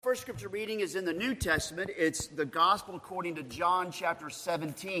first scripture reading is in the New Testament. It's the Gospel according to John chapter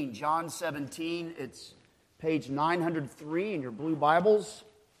 17. John 17, it's page 903 in your blue Bibles.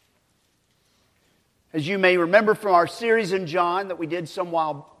 As you may remember from our series in John that we did some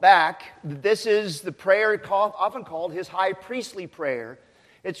while back, this is the prayer often called his high priestly prayer.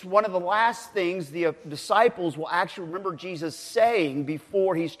 It's one of the last things the disciples will actually remember Jesus saying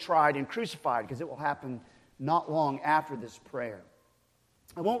before he's tried and crucified, because it will happen not long after this prayer.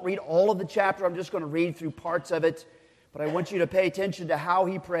 I won't read all of the chapter. I'm just going to read through parts of it. But I want you to pay attention to how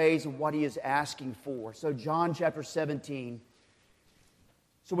he prays and what he is asking for. So John chapter 17.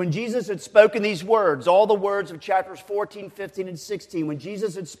 So when Jesus had spoken these words, all the words of chapters 14, 15, and 16, when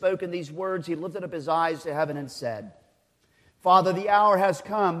Jesus had spoken these words, he lifted up his eyes to heaven and said, Father, the hour has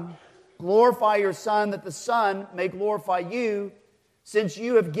come. Glorify your Son, that the Son may glorify you, since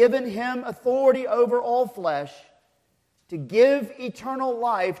you have given him authority over all flesh, to give eternal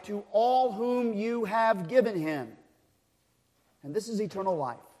life to all whom you have given him. And this is eternal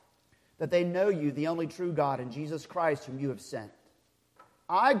life, that they know you, the only true God, and Jesus Christ, whom you have sent.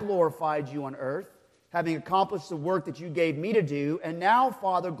 I glorified you on earth, having accomplished the work that you gave me to do, and now,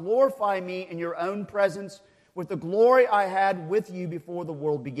 Father, glorify me in your own presence with the glory I had with you before the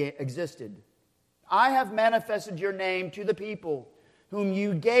world existed. I have manifested your name to the people whom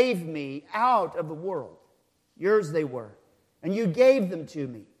you gave me out of the world. Yours they were, and you gave them to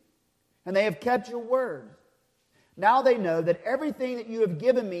me, and they have kept your word. Now they know that everything that you have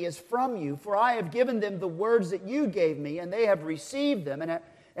given me is from you, for I have given them the words that you gave me, and they have received them,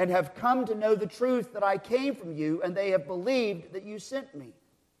 and have come to know the truth that I came from you, and they have believed that you sent me.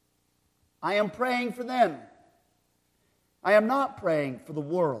 I am praying for them. I am not praying for the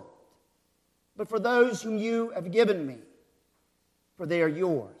world, but for those whom you have given me, for they are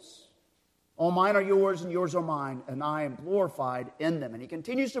yours. All mine are yours, and yours are mine, and I am glorified in them. And he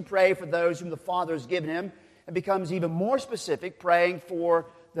continues to pray for those whom the Father has given him, and becomes even more specific, praying for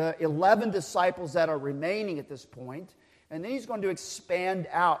the 11 disciples that are remaining at this point. And then he's going to expand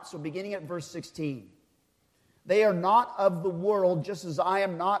out. So beginning at verse 16. They are not of the world, just as I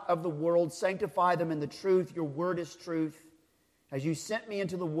am not of the world. Sanctify them in the truth. Your word is truth. As you sent me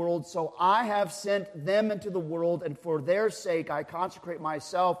into the world, so I have sent them into the world, and for their sake I consecrate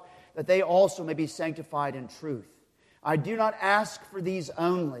myself, that they also may be sanctified in truth. I do not ask for these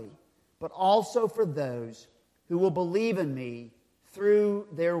only, but also for those who will believe in me through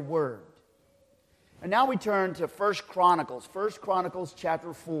their word. And now we turn to 1 Chronicles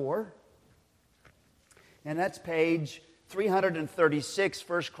chapter 4. And that's page 336,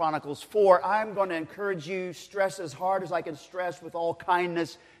 1 Chronicles 4. I'm going to encourage you, stress as hard as I can stress with all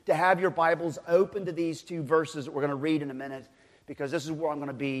kindness, to have your Bibles open to these two verses that we're going to read in a minute, because this is where I'm going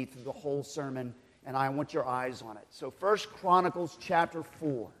to be through the whole sermon, and I want your eyes on it. So 1 Chronicles chapter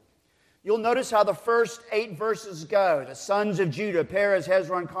 4. You'll notice how the first 8 verses go. The sons of Judah, Perez,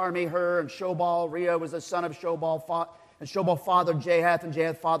 Hezron, Carmi, Hur, and Shobal. Reo was the son of Shobal, and Shobal fathered Jahath, and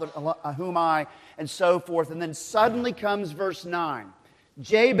Jahath fathered Ahumai, and so forth. And then suddenly comes verse 9.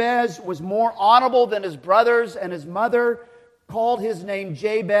 Jabez was more honorable than his brothers, and his mother called his name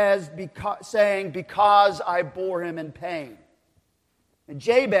Jabez, saying, because I bore him in pain. And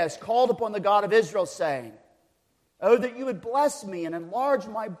Jabez called upon the God of Israel, saying, Oh, that you would bless me and enlarge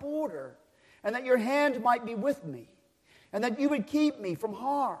my border, and that your hand might be with me, and that you would keep me from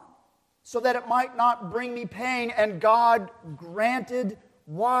harm, so that it might not bring me pain. And God granted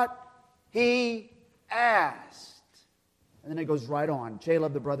what he asked. And then it goes right on.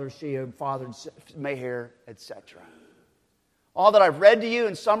 Jaleb, the brother of Sheab, fathered Meher, etc. All that I've read to you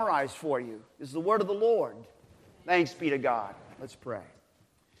and summarized for you is the word of the Lord. Thanks be to God. Let's pray.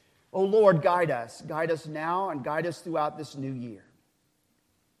 Oh Lord, guide us now and guide us throughout this new year,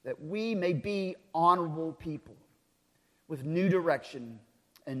 that we may be honorable people with new direction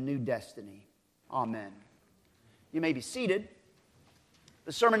and new destiny. Amen. You may be seated.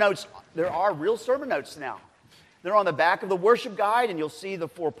 The sermon notes, there are real sermon notes now. They're on the back of the worship guide, and you'll see the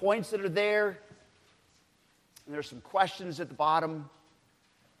 4 points that are there. And there's some questions at the bottom.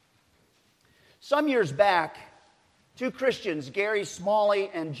 Some years back, 2 Christians, Gary Smalley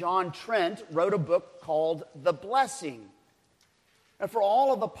and John Trent, wrote a book called The Blessing. And for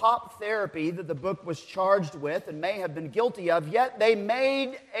all of the pop therapy that the book was charged with and may have been guilty of, yet they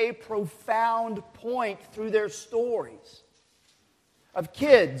made a profound point through their stories of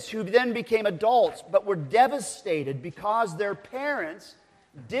kids who then became adults but were devastated because their parents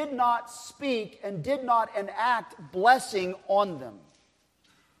did not speak and did not enact blessing on them.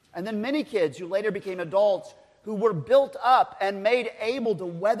 And then many kids who later became adults who were built up and made able to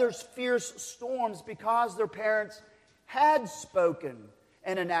weather fierce storms because their parents had spoken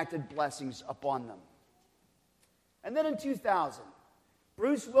and enacted blessings upon them. And then in 2000,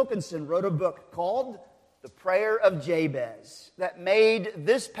 Bruce Wilkinson wrote a book called The Prayer of Jabez that made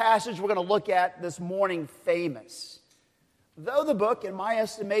this passage we're going to look at this morning famous. Though the book, in my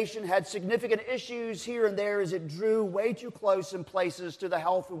estimation, had significant issues here and there as it drew way too close in places to the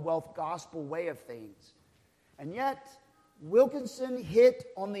health and wealth gospel way of things. And yet, Wilkinson hit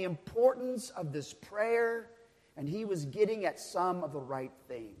on the importance of this prayer, and he was getting at some of the right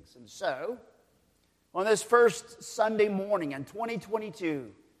things. And so, on this first Sunday morning in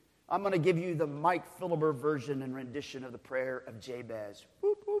 2022, I'm going to give you the Mike Philibert version and rendition of the prayer of Jabez.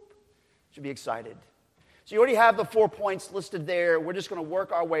 Whoop, whoop. Should be excited. So you already have the 4 points listed there. We're just going to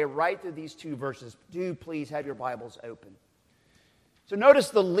work our way right through these two verses. Do please have your Bibles open. So notice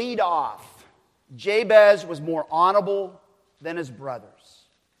the lead off. Jabez was more honorable than his brothers.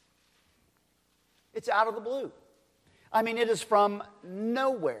 It's out of the blue. I mean, it is from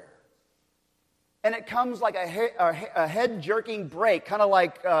nowhere. And it comes like a head-jerking break, kind of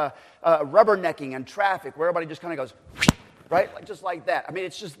like rubbernecking in traffic, where everybody just kind of goes, right? Like, just like that. I mean,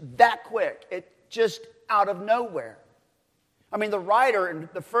 it's just that quick. It just out of nowhere. I mean, the writer, in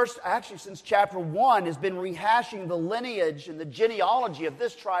the first, actually since chapter 1, has been rehashing the lineage and the genealogy of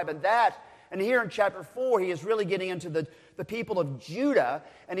this tribe and that. And here in chapter 4, he is really getting into the people of Judah,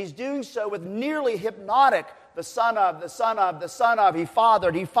 and he's doing so with nearly hypnotic, the son of, the son of, the son of, he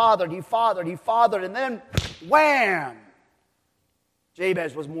fathered, and then, wham!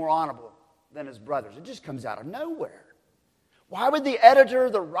 Jabez was more honorable than his brothers. It just comes out of nowhere. Why would the editor,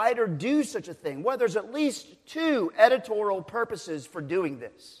 the writer, do such a thing? Well, there's at least two editorial purposes for doing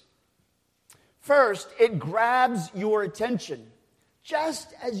this. First, it grabs your attention.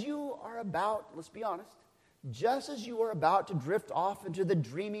 Just as you are about, let's be honest, just as you are about to drift off into the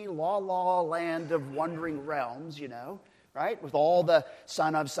dreamy la-la land of wandering realms, you know, right? With all the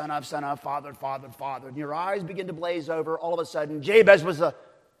son of, father, and your eyes begin to blaze over, all of a sudden, Jabez was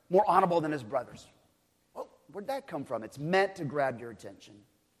more honorable than his brothers. Well, where'd that come from? It's meant to grab your attention.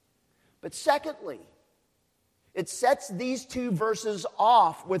 But secondly, it sets these two verses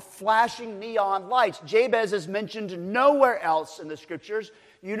off with flashing neon lights. Jabez is mentioned nowhere else in the Scriptures.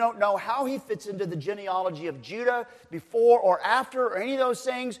 You don't know how he fits into the genealogy of Judah before or after or any of those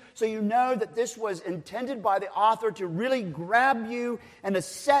things. So you know that this was intended by the author to really grab you and to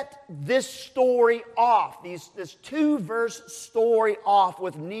set this story off, this two-verse story off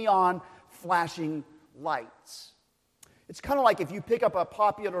with neon flashing lights. It's kind of like if you pick up a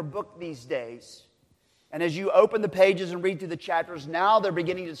popular book these days, and as you open the pages and read through the chapters, now they're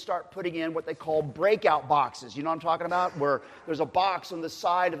beginning to start putting in what they call breakout boxes. You know what I'm talking about? Where there's a box on the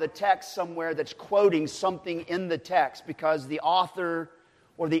side of the text somewhere that's quoting something in the text because the author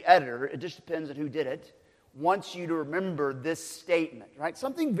or the editor, it just depends on who did it, wants you to remember this statement, right?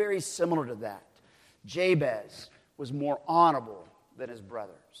 Something very similar to that. Jabez was more honorable than his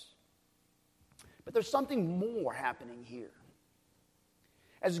brothers. But there's something more happening here.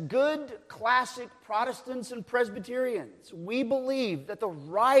 As good classic Protestants and Presbyterians, we believe that the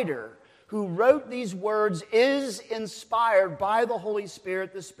writer who wrote these words is inspired by the Holy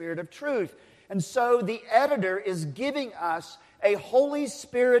Spirit, the Spirit of truth. And so the editor is giving us a Holy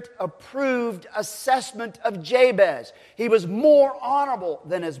Spirit-approved assessment of Jabez. He was more honorable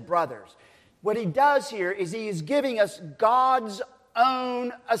than his brothers. What he does here is he is giving us God's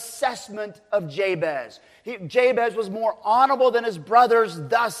own assessment of Jabez. Jabez was more honorable than his brothers,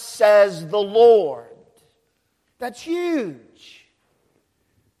 thus says the Lord. That's huge.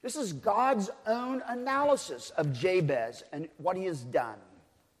 This is God's own analysis of Jabez and what he has done.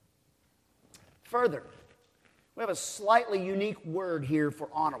 Further, we have a slightly unique word here for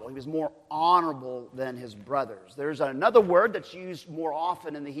honorable. He was more honorable than his brothers. There's another word that's used more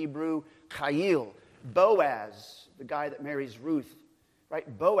often in the Hebrew, chayil. Boaz, the guy that marries Ruth,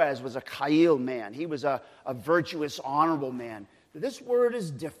 right? Boaz was a chayil man. He was a virtuous, honorable man. But this word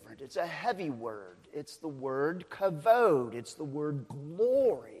is different. It's a heavy word. It's the word kavod. It's the word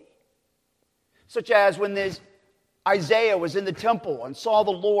glory. Such as when Isaiah was in the temple and saw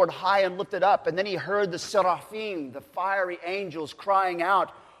the Lord high and lifted up, and then he heard the seraphim, the fiery angels, crying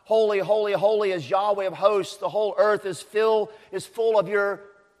out, "Holy, holy, holy is Yahweh of hosts. The whole earth is full of your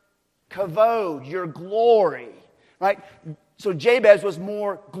kavod, your glory." Right? So Jabez was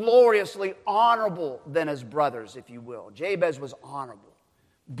more gloriously honorable than his brothers, if you will. Jabez was honorable,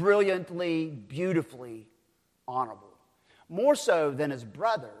 brilliantly, beautifully honorable. More so than his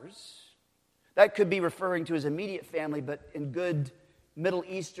brothers. That could be referring to his immediate family, but in good Middle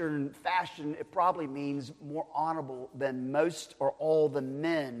Eastern fashion, it probably means more honorable than most or all the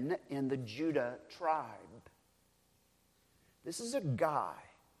men in the Judah tribe. This is a guy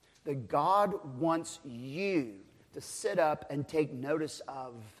that God wants you to sit up and take notice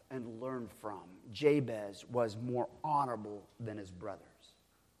of and learn from. Jabez was more honorable than his brothers.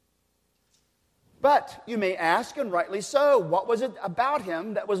 But you may ask, and rightly so, what was it about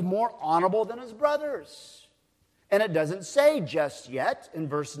him that was more honorable than his brothers? And it doesn't say just yet in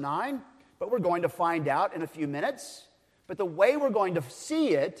verse 9, but we're going to find out in a few minutes. But the way we're going to see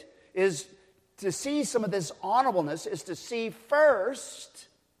it is to see some of this honorableness is to see first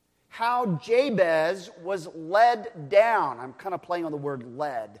how Jabez was led down. I'm kind of playing on the word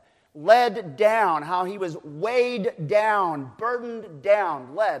led. Led down, how he was weighed down, burdened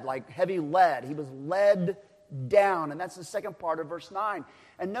down, led, like heavy lead. He was led down, and that's the second part of verse 9.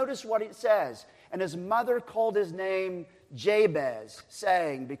 And notice what it says. And his mother called his name Jabez,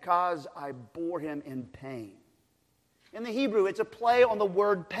 saying, because I bore him in pain. In the Hebrew, it's a play on the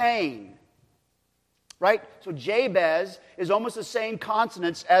word pain. Right? So Jabez is almost the same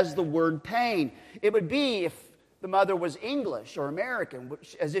consonants as the word pain. It would be if the mother was English or American,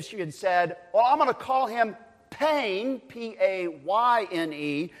 as if she had said, well, I'm going to call him Pain,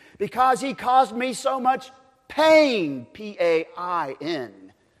 P-A-Y-N-E, because he caused me so much pain,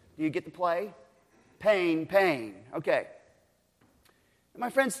 P-A-I-N. Do you get the play? Pain, pain. Okay. And my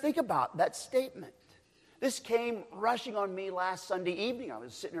friends, think about that statement. This came rushing on me last Sunday evening. I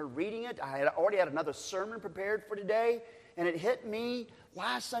was sitting here reading it. I had already had another sermon prepared for today, and it hit me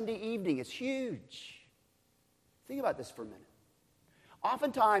last Sunday evening. It's huge. Think about this for a minute.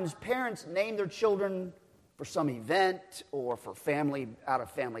 Oftentimes, parents name their children for some event or for family, out of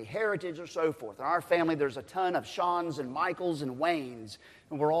family heritage or so forth. In our family, there's a ton of Seans and Michaels and Waynes,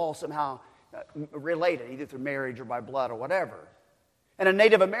 and we're all somehow related, either through marriage or by blood or whatever. And in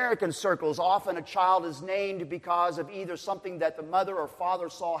Native American circles, often a child is named because of either something that the mother or father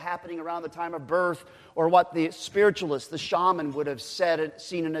saw happening around the time of birth, or what the spiritualist, the shaman, would have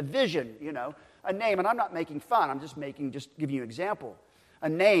seen in a vision, a name. And I'm not making fun, I'm just giving you an example. A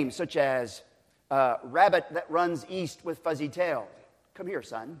name such as rabbit that runs east with fuzzy tail. Come here,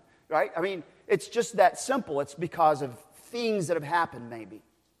 son. Right? I mean, it's just that simple. It's because of things that have happened, maybe.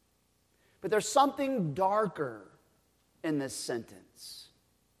 But there's something darker in this sentence.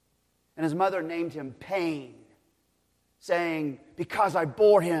 And his mother named him Pain, saying, because I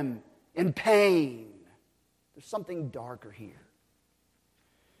bore him in pain. There's something darker here.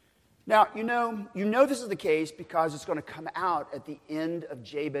 Now, you know this is the case because it's going to come out at the end of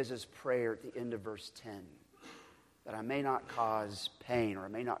Jabez's prayer at the end of verse 10. That I may not cause pain, or it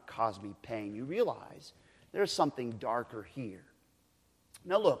may not cause me pain. You realize there's something darker here.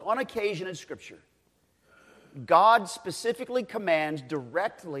 Now look, on occasion in Scripture, God specifically commands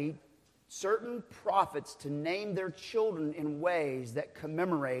directly certain prophets to name their children in ways that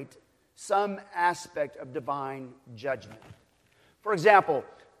commemorate some aspect of divine judgment. For example,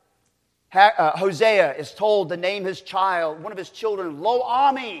 Hosea is told to name his child, one of his children,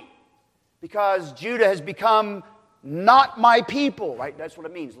 Lo-Ami, because Judah has become not my people, right? That's what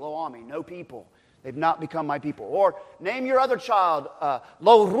it means, Lo-Ami, no people. They've not become my people. Or name your other child,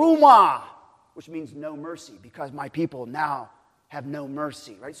 Lo-Ruma, which means no mercy, because my people now have no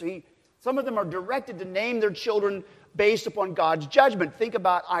mercy, right? So some of them are directed to name their children based upon God's judgment. Think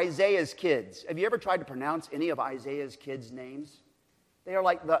about Isaiah's kids. Have you ever tried to pronounce any of Isaiah's kids' names? They are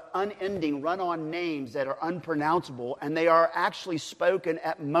like the unending, run-on names that are unpronounceable, and they are actually spoken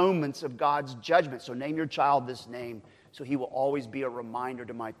at moments of God's judgment. So name your child this name, so he will always be a reminder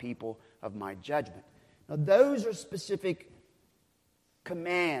to my people of my judgment. Now, those are specific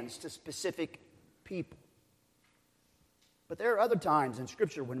commands to specific people. But there are other times in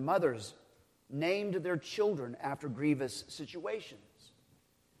Scripture when mothers named their children after grievous situations.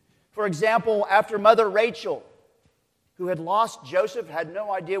 For example, after Mother Rachel, who had lost Joseph, had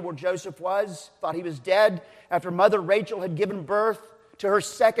no idea where Joseph was, thought he was dead. After Mother Rachel had given birth to her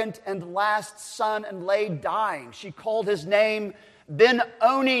second and last son and lay dying, she called his name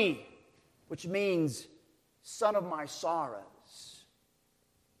Ben-Oni, which means son of my sorrows.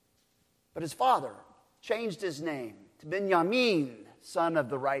 But his father changed his name to Benjamin, son of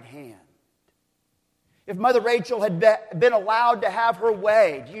the right hand. If Mother Rachel had been allowed to have her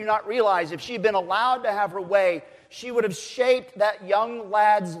way, do you not realize if she had been allowed to have her way, she would have shaped that young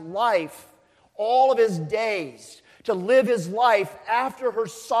lad's life, all of his days, to live his life after her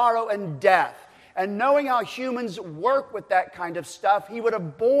sorrow and death. And knowing how humans work with that kind of stuff, he would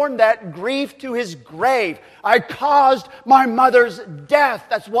have borne that grief to his grave. I caused my mother's death.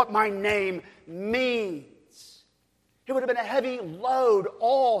 That's what my name means. It would have been a heavy load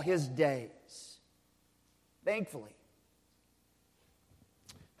all his days. Thankfully,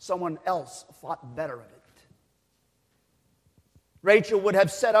 someone else thought better of it. Rachel would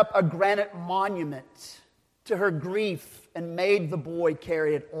have set up a granite monument to her grief and made the boy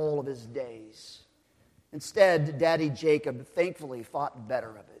carry it all of his days. Instead, Daddy Jacob thankfully thought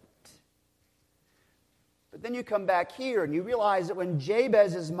better of it. But then you come back here and you realize that when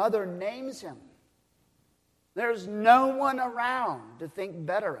Jabez's mother names him, there's no one around to think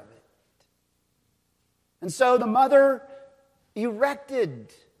better of it. And so the mother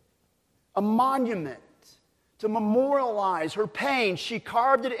erected a monument to memorialize her pain. She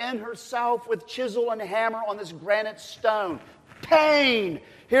carved it in herself with chisel and hammer on this granite stone. Pain!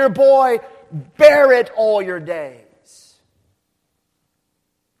 Here, boy, bear it all your days.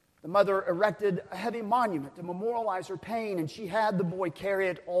 The mother erected a heavy monument to memorialize her pain, and she had the boy carry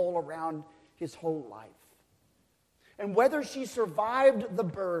it all around his whole life. And whether she survived the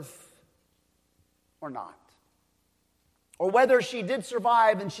birth or not, or whether she did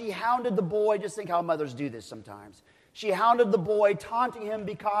survive and she hounded the boy, just think how mothers do this sometimes. She hounded the boy, taunting him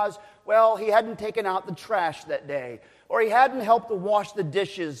because, well, he hadn't taken out the trash that day, or he hadn't helped to wash the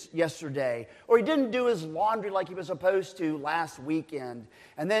dishes yesterday, or he didn't do his laundry like he was supposed to last weekend.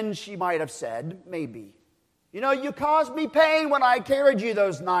 And then she might have said, maybe, you caused me pain when I carried you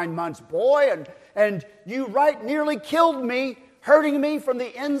those 9 months, boy, and you nearly killed me, hurting me from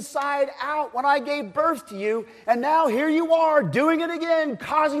the inside out when I gave birth to you, and now here you are doing it again,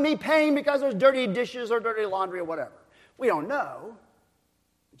 causing me pain because there's dirty dishes or dirty laundry or whatever. We don't know,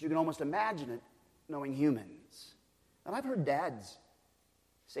 but you can almost imagine it knowing humans. And I've heard dads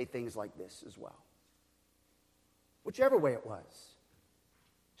say things like this as well. Whichever way it was,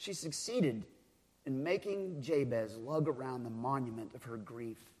 she succeeded in making Jabez lug around the monument of her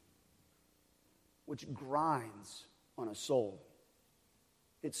grief, which grinds on a soul.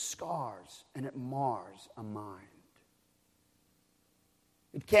 It scars and it mars a mind.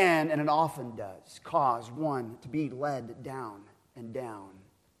 It can, and it often does, cause one to be led down and down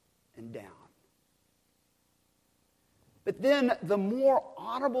and down. But then the more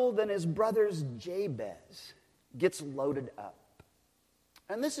honorable than his brother's Jabez gets loaded up.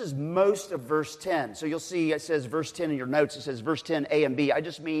 And this is most of verse 10. So you'll see it says verse 10 in your notes. It says verse 10, A and B. I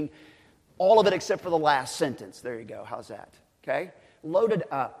just mean all of it except for the last sentence. There you go. How's that? Okay? Loaded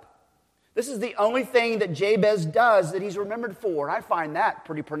up. This is the only thing that Jabez does that he's remembered for. And I find that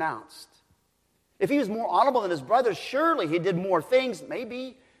pretty pronounced. If he was more honorable than his brothers, surely he did more things.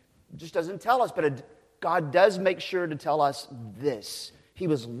 Maybe. It just doesn't tell us. But God does make sure to tell us this. He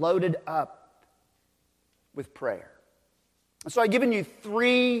was loaded up with prayer. So I've given you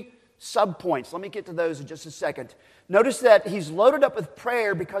 3 subpoints. Let me get to those in just a second. Notice that he's loaded up with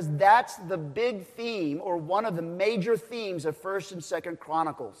prayer because that's the big theme, or one of the major themes of 1st and 2nd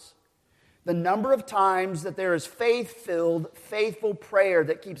Chronicles. The number of times that there is faith-filled, faithful prayer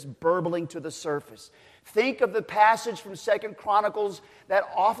that keeps burbling to the surface. Think of the passage from 2nd Chronicles that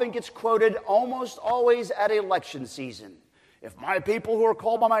often gets quoted almost always at election season. If my people who are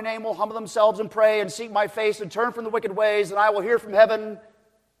called by my name will humble themselves and pray and seek my face and turn from the wicked ways, then I will hear from heaven and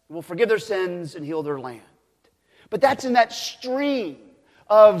will forgive their sins and heal their land. But that's in that stream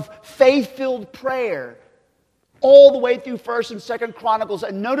of faith-filled prayer all the way through 1st and 2nd Chronicles.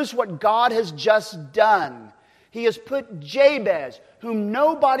 And notice what God has just done. He has put Jabez, whom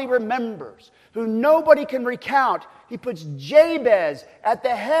nobody remembers, who nobody can recount. He puts Jabez at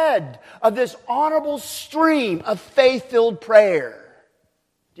the head of this honorable stream of faith-filled prayer.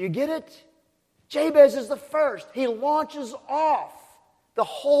 Do you get it? Jabez is the first. He launches off the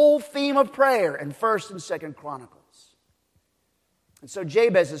whole theme of prayer in 1st and 2nd Chronicles. And so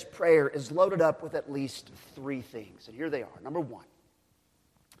Jabez's prayer is loaded up with at least 3 things. And here they are. Number 1.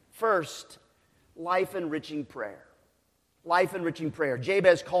 First, life-enriching prayer. Life-enriching prayer.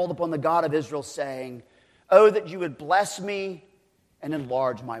 Jabez called upon the God of Israel, saying, "Oh, that you would bless me and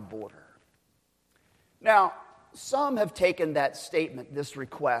enlarge my border." Now, some have taken that statement, this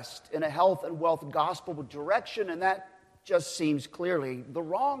request, in a health and wealth gospel direction, and that just seems clearly the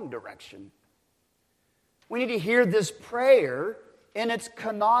wrong direction. We need to hear this prayer in its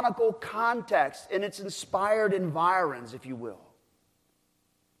canonical context, in its inspired environs, if you will.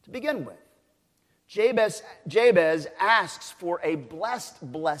 To begin with, Jabez asks for a blessed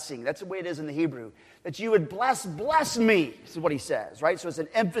blessing. That's the way it is in the Hebrew. That you would bless me, is what he says, right? So it's an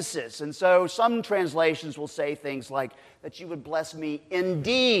emphasis. And so some translations will say things like, that you would bless me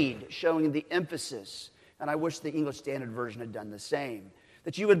indeed, showing the emphasis. And I wish the English Standard Version had done the same.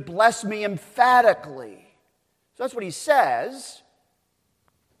 That you would bless me emphatically. So that's what he says.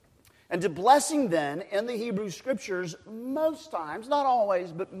 And to blessing then, in the Hebrew Scriptures, most times, not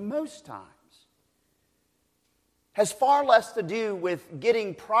always, but most times, has far less to do with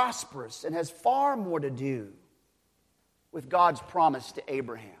getting prosperous and has far more to do with God's promise to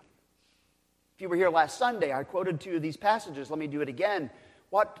Abraham. If you were here last Sunday, I quoted two of these passages. Let me do it again.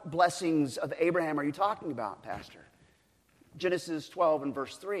 What blessings of Abraham are you talking about, Pastor? Genesis 12 and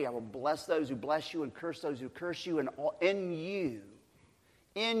verse 3, I will bless those who bless you and curse those who curse you, and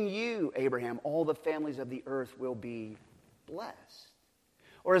in you, Abraham, all the families of the earth will be blessed.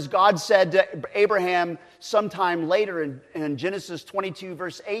 Or as God said to Abraham sometime later in Genesis 22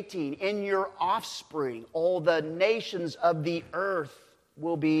 verse 18, in your offspring, all the nations of the earth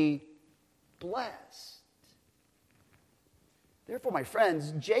will be blessed. Therefore, my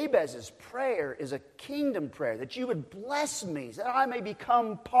friends, Jabez's prayer is a kingdom prayer, that you would bless me, that I may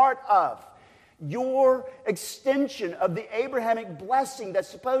become part of your extension of the Abrahamic blessing that's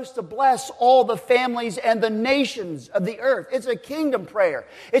supposed to bless all the families and the nations of the earth. It's a kingdom prayer.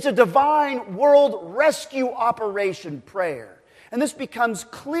 It's a divine world rescue operation prayer. And this becomes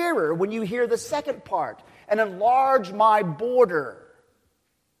clearer when you hear the second part, and enlarge my border.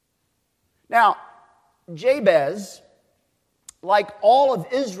 Now, Jabez, like all of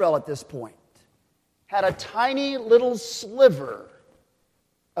Israel at this point, had a tiny little sliver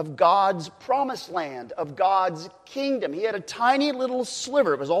of God's promised land, of God's kingdom. He had a tiny little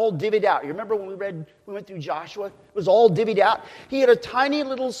sliver. It was all divvied out. You remember when we went through Joshua? It was all divvied out. He had a tiny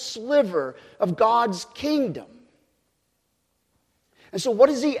little sliver of God's kingdom. And so what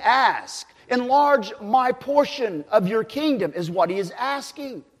does he ask? Enlarge my portion of your kingdom is what he is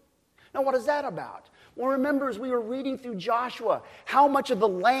asking. Now, what is that about? Well, remember, as we were reading through Joshua, how much of the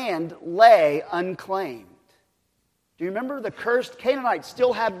land lay unclaimed. Do you remember? The cursed Canaanites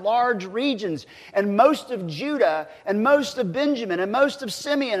still had large regions, and most of Judah, and most of Benjamin, and most of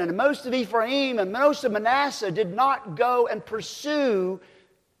Simeon, and most of Ephraim, and most of Manasseh did not go and pursue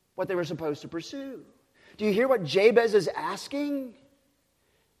what they were supposed to pursue. Do you hear what Jabez is asking?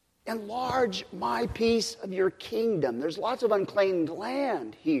 Enlarge my piece of your kingdom. There's lots of unclaimed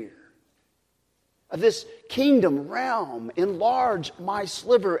land here. Of this kingdom realm, enlarge my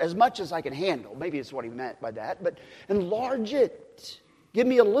sliver as much as I can handle. Maybe it's what he meant by that, but enlarge it. Give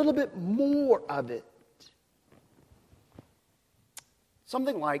me a little bit more of it.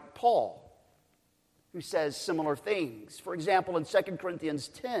 Something like Paul, who says similar things. For example, in 2 Corinthians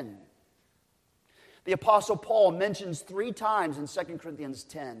 10, the Apostle Paul mentions 3 times in 2 Corinthians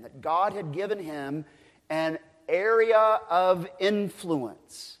 10 that God had given him an area of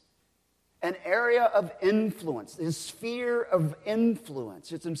influence. An area of influence, a sphere of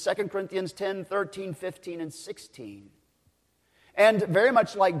influence. It's in 2 Corinthians 10, 13, 15, and 16. And very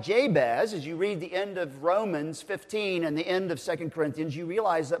much like Jabez, as you read the end of Romans 15 and the end of 2 Corinthians, you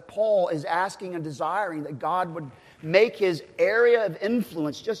realize that Paul is asking and desiring that God would make his area of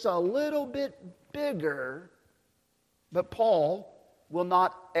influence just a little bit bigger, but Paul will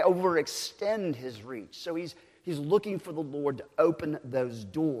not overextend his reach. So he's looking for the Lord to open those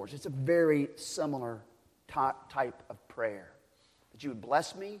doors. It's a very similar type of prayer. That you would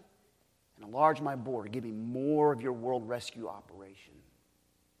bless me and enlarge my border. Give me more of your world rescue operation.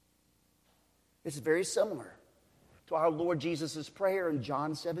 It's very similar to our Lord Jesus' prayer in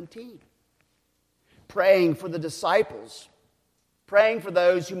John 17. Praying for the disciples. Praying for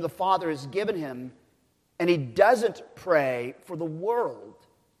those whom the Father has given him. And he doesn't pray for the world,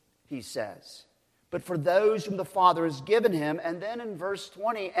 he says, but for those whom the Father has given him. And then in verse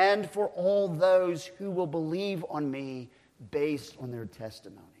 20, and for all those who will believe on me based on their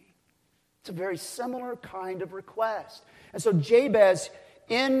testimony. It's a very similar kind of request. And so Jabez,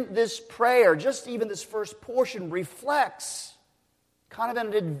 in this prayer, just even this first portion, reflects, kind of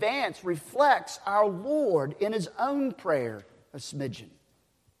in advance, reflects our Lord in his own prayer, a smidgen.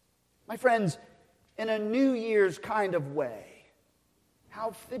 My friends, in a New Year's kind of way,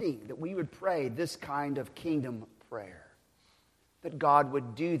 how fitting that we would pray this kind of kingdom prayer. That God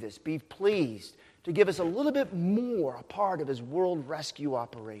would do this, be pleased to give us a little bit more, a part of his world rescue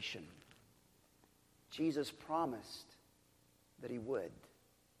operation. Jesus promised that he would.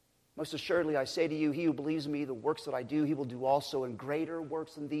 Most assuredly, I say to you, he who believes in me, the works that I do, he will do also, and greater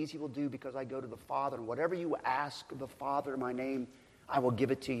works than these he will do, because I go to the Father. And whatever you ask of the Father in my name, I will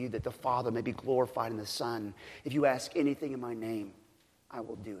give it to you, that the Father may be glorified in the Son. If you ask anything in my name, I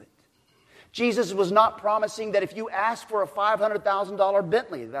will do it. Jesus was not promising that if you ask for a $500,000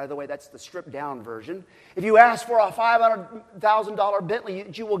 Bentley, by the way, that's the stripped down version. If you ask for a $500,000 Bentley,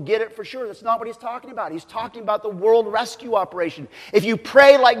 you will get it for sure. That's not what he's talking about. He's talking about the world rescue operation. If you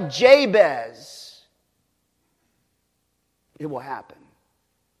pray like Jabez, it will happen.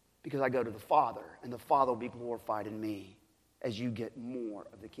 Because I go to the Father, and the Father will be glorified in me as you get more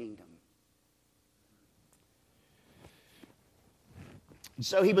of the kingdom.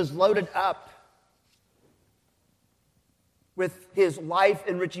 So he was loaded up with his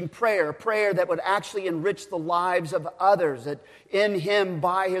life-enriching prayer, a prayer that would actually enrich the lives of others, that in him,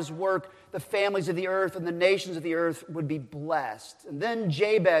 by his work, the families of the earth and the nations of the earth would be blessed. And then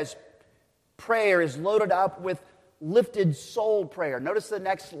Jabez's prayer is loaded up with lifted soul prayer. Notice the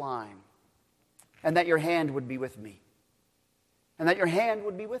next line. And that your hand would be with me. And that your hand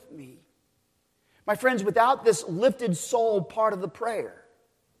would be with me. My friends, without this lifted soul part of the prayer,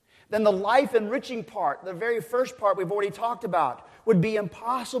 then the life-enriching part, the very first part we've already talked about, would be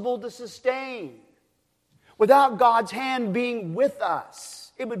impossible to sustain. Without God's hand being with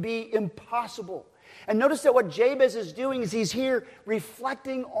us, it would be impossible. And notice that what Jabez is doing is he's here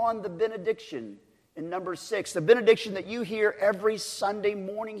reflecting on the benediction in number 6, the benediction that you hear every Sunday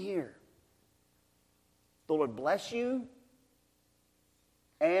morning here. The Lord bless you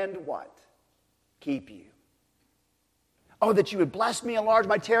and what? Keep you. Oh, that you would bless me, enlarge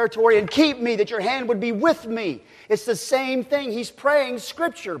my territory, and keep me, that your hand would be with me. It's the same thing. He's praying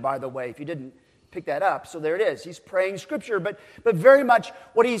Scripture, by the way, if you didn't pick that up. So there it is. He's praying Scripture. But very much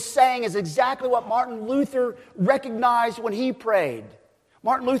what he's saying is exactly what Martin Luther recognized when he prayed.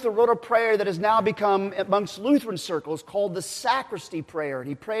 Martin Luther wrote a prayer that has now become, amongst Lutheran circles, called the sacristy prayer. And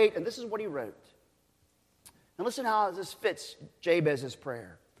he prayed, and this is what he wrote. And listen how this fits Jabez's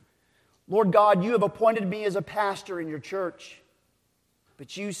prayer. Lord God, you have appointed me as a pastor in your church,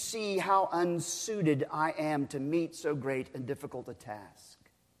 but you see how unsuited I am to meet so great and difficult a task.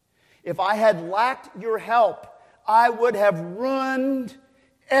 If I had lacked your help, I would have ruined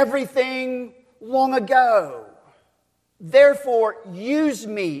everything long ago. Therefore, use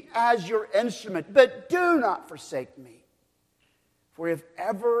me as your instrument, but do not forsake me. For if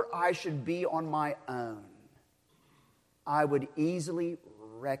ever I should be on my own, I would easily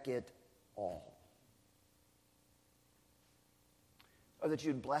wreck it all. Oh, that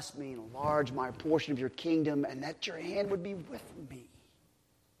you'd bless me and enlarge my portion of your kingdom, and that your hand would be with me,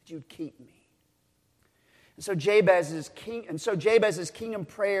 that you'd keep me. And so Jabez's kingdom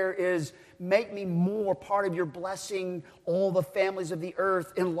prayer is, make me more part of your blessing, all the families of the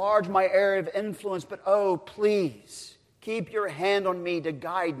earth, enlarge my area of influence, but oh, please, keep your hand on me to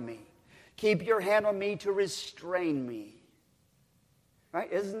guide me. Keep your hand on me to restrain me.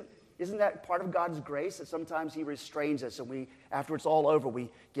 Right? Isn't that part of God's grace that sometimes He restrains us and we, after it's all over, we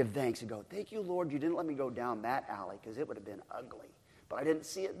give thanks and go, thank you, Lord, you didn't let me go down that alley because it would have been ugly. But I didn't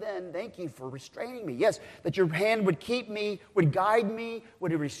see it then. Thank you for restraining me. Yes, that your hand would keep me, would guide me,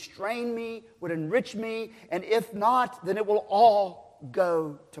 would restrain me, would enrich me. And if not, then it will all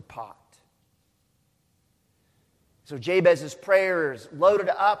go to pot. So Jabez's prayer is loaded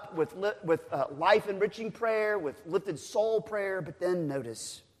up with life-enriching prayer, with lifted soul prayer. But then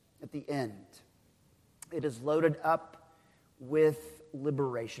notice at the end, it is loaded up with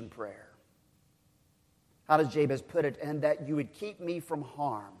liberation prayer. How does Jabez put it? And that you would keep me from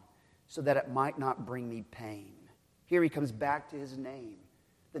harm so that it might not bring me pain. Here he comes back to his name,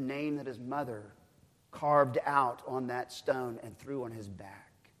 the name that his mother carved out on that stone and threw on his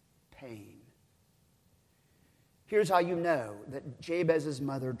back. Pain. Here's how you know that Jabez's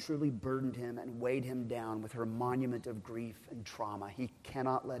mother truly burdened him and weighed him down with her monument of grief and trauma. He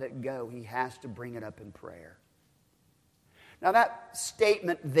cannot let it go. He has to bring it up in prayer. Now that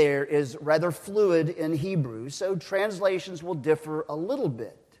statement there is rather fluid in Hebrew, so translations will differ a little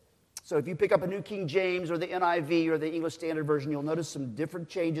bit. So if you pick up a New King James or the NIV or the English Standard Version, you'll notice some different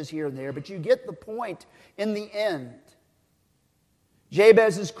changes here and there, but you get the point in the end.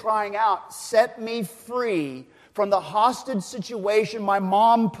 Jabez is crying out, set me free from the hostage situation my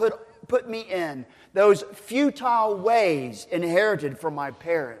mom put me in, those futile ways inherited from my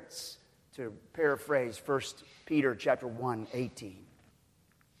parents, to paraphrase 1 Peter chapter 1, 18.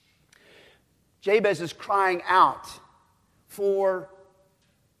 Jabez is crying out for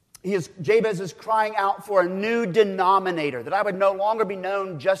a new denominator, that I would no longer be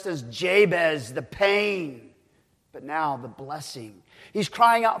known just as Jabez, the pain, but now the blessing. He's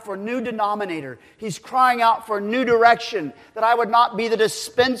crying out for a new denominator. He's crying out for a new direction, that I would not be the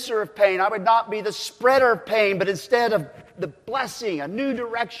dispenser of pain. I would not be the spreader of pain, but instead of the blessing, a new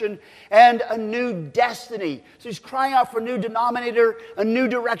direction and a new destiny. So he's crying out for a new denominator, a new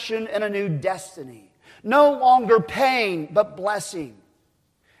direction, and a new destiny. No longer pain, but blessing.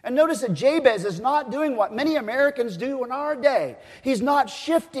 And notice that Jabez is not doing what many Americans do in our day. He's not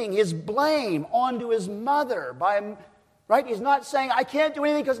shifting his blame onto his mother right? He's not saying, I can't do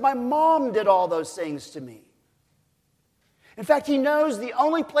anything because my mom did all those things to me. In fact, he knows the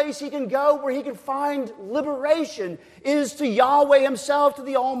only place he can go where he can find liberation is to Yahweh himself, to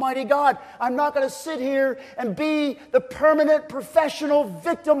the Almighty God. I'm not going to sit here and be the permanent professional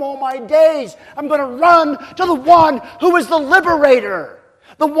victim all my days. I'm going to run to the one who is the liberator.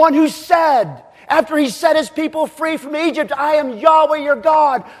 The one who said, after he set his people free from Egypt, I am Yahweh your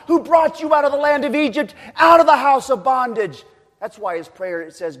God, who brought you out of the land of Egypt, out of the house of bondage. That's why his prayer,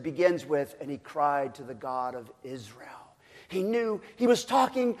 it says, begins with, and he cried to the God of Israel. He knew he was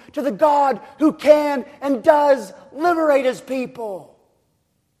talking to the God who can and does liberate his people.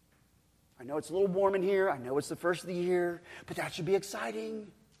 I know it's a little warm in here. I know it's the first of the year, but that should be exciting.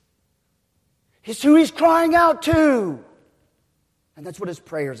 It's who he's crying out to. And that's what his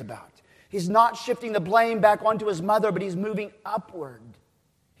prayer is about. He's not shifting the blame back onto his mother, but he's moving upward.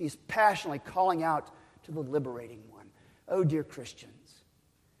 He's passionately calling out to the liberating one. Oh, dear Christians,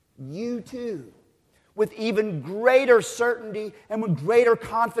 you too, with even greater certainty and with greater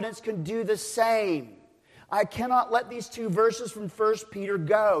confidence, can do the same. I cannot let these two verses from 1 Peter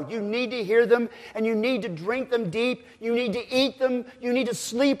go. You need to hear them, and you need to drink them deep. You need to eat them. You need to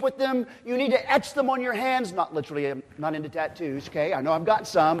sleep with them. You need to etch them on your hands. Not literally, I'm not into tattoos, okay? I know I've got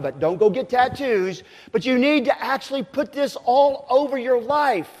some, but don't go get tattoos. But you need to actually put this all over your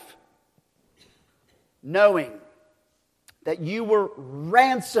life, knowing that you were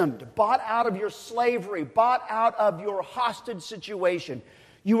ransomed, bought out of your slavery, bought out of your hostage situation.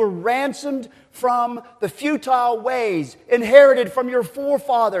 You were ransomed from the futile ways inherited from your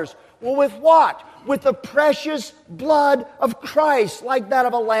forefathers. Well, with what? With the precious blood of Christ, like that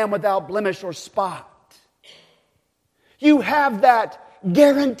of a lamb without blemish or spot. You have that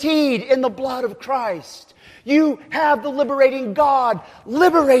guaranteed in the blood of Christ. You have the liberating God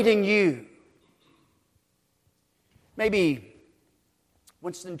liberating you. Maybe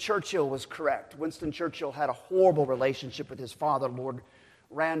Winston Churchill was correct. Winston Churchill had a horrible relationship with his father, Lord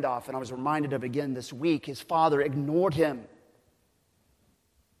Randolph, and I was reminded of again this week. His father ignored him,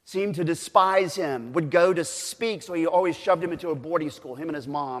 seemed to despise him, would go to speak, so he always shoved him into a boarding school. Him and his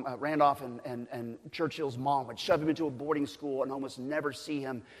mom, Randolph and Churchill's mom, would shove him into a boarding school and almost never see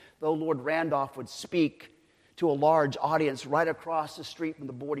him. Though Lord Randolph would speak to a large audience right across the street from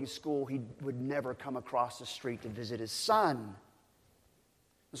the boarding school, he would never come across the street to visit his son.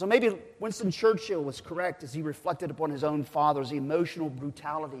 So maybe Winston Churchill was correct as he reflected upon his own father's emotional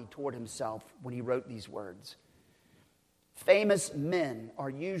brutality toward himself when he wrote these words. Famous men are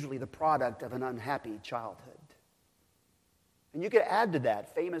usually the product of an unhappy childhood. And you could add to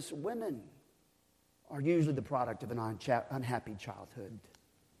that, famous women are usually the product of an unhappy childhood.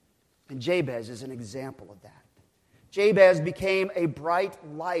 And Jabez is an example of that. Jabez became a bright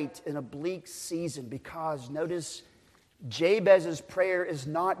light in a bleak season because, notice, Jabez's prayer is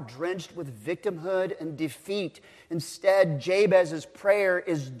not drenched with victimhood and defeat. Instead, Jabez's prayer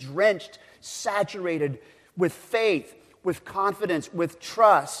is drenched, saturated with faith, with confidence, with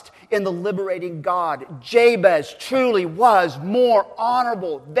trust in the liberating God. Jabez truly was more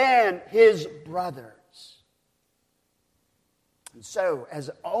honorable than his brothers. And so,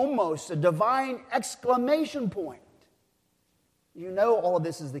 as almost a divine exclamation point, you know all of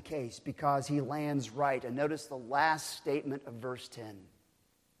this is the case because he lands right. And notice the last statement of verse 10.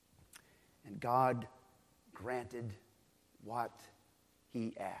 And God granted what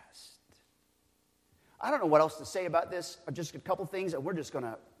he asked. I don't know what else to say about this. Just a couple things, and we're just going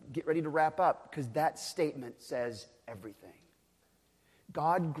to get ready to wrap up because that statement says everything.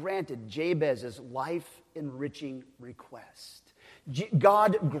 God granted Jabez's life-enriching request.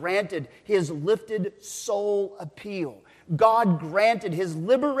 God granted his lifted soul appeal. God granted his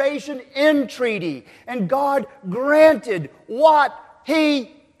liberation entreaty. And God granted what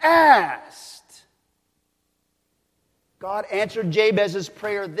he asked. God answered Jabez's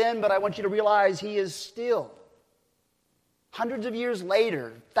prayer then, but I want you to realize he is still, hundreds of years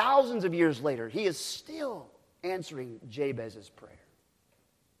later, thousands of years later, he is still answering Jabez's prayer.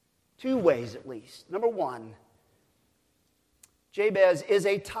 Two ways at least. Number one, Jabez is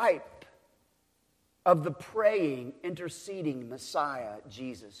a type of the praying, interceding Messiah,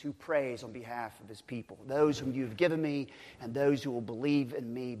 Jesus, who prays on behalf of his people, those whom you have given me and those who will believe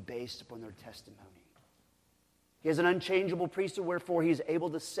in me based upon their testimony. He is an unchangeable priesthood, wherefore he is able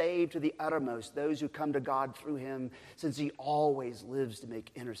to save to the uttermost those who come to God through him, since he always lives to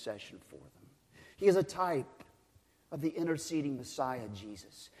make intercession for them. He is a type of the interceding Messiah,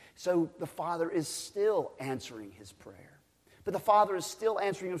 Jesus. So the Father is still answering his prayer. But the Father is still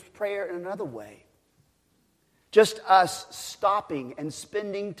answering his prayer in another way. Just us stopping and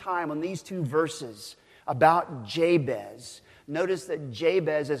spending time on these two verses about Jabez. Notice that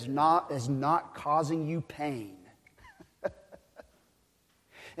Jabez is not causing you pain.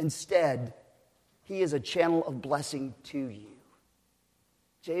 Instead, he is a channel of blessing to you.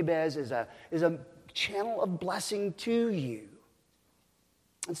 Jabez is a channel of blessing to you.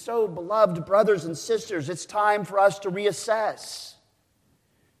 And so, beloved brothers and sisters, it's time for us to reassess.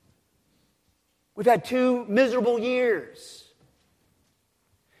 We've had 2 miserable years.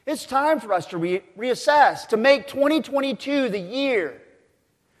 It's time for us to reassess, to make 2022 the year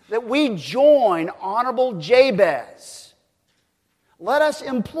that we join Honorable Jabez. Let us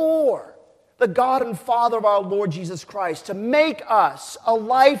implore the God and Father of our Lord Jesus Christ to make us a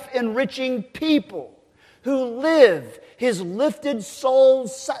life-enriching people who live His lifted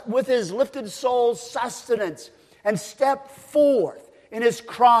souls with His lifted soul's sustenance and step forth in His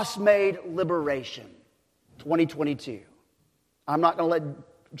cross-made liberation. 2022. I'm not going to let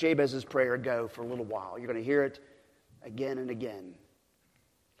Jabez's prayer go for a little while. You're going to hear it again and again.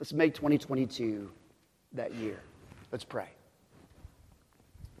 Let's make 2022 that year. Let's pray.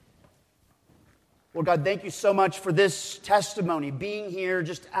 Lord God, thank you so much for this testimony, being here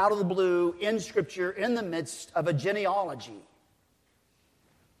just out of the blue, in Scripture, in the midst of a genealogy.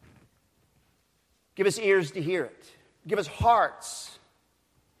 Give us ears to hear it. Give us hearts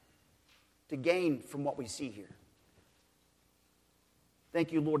to gain from what we see here.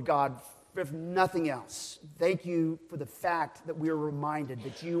 Thank you, Lord God, if nothing else. Thank you for the fact that we are reminded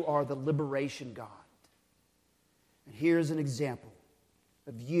that you are the liberation God. And here's an example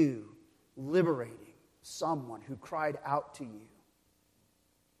of you liberating someone who cried out to you.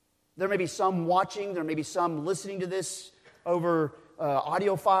 There may be some watching, there may be some listening to this over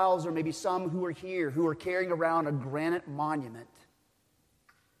audio files, or maybe some who are here who are carrying around a granite monument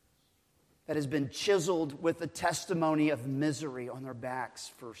that has been chiseled with the testimony of misery on their backs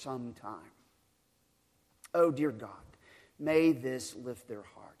for some time. Oh, dear God, may this lift their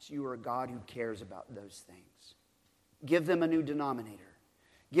hearts. You are a God who cares about those things. Give them a new denominator.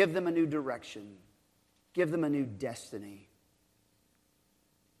 Give them a new direction. Give them a new destiny.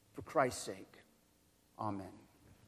 For Christ's sake, amen.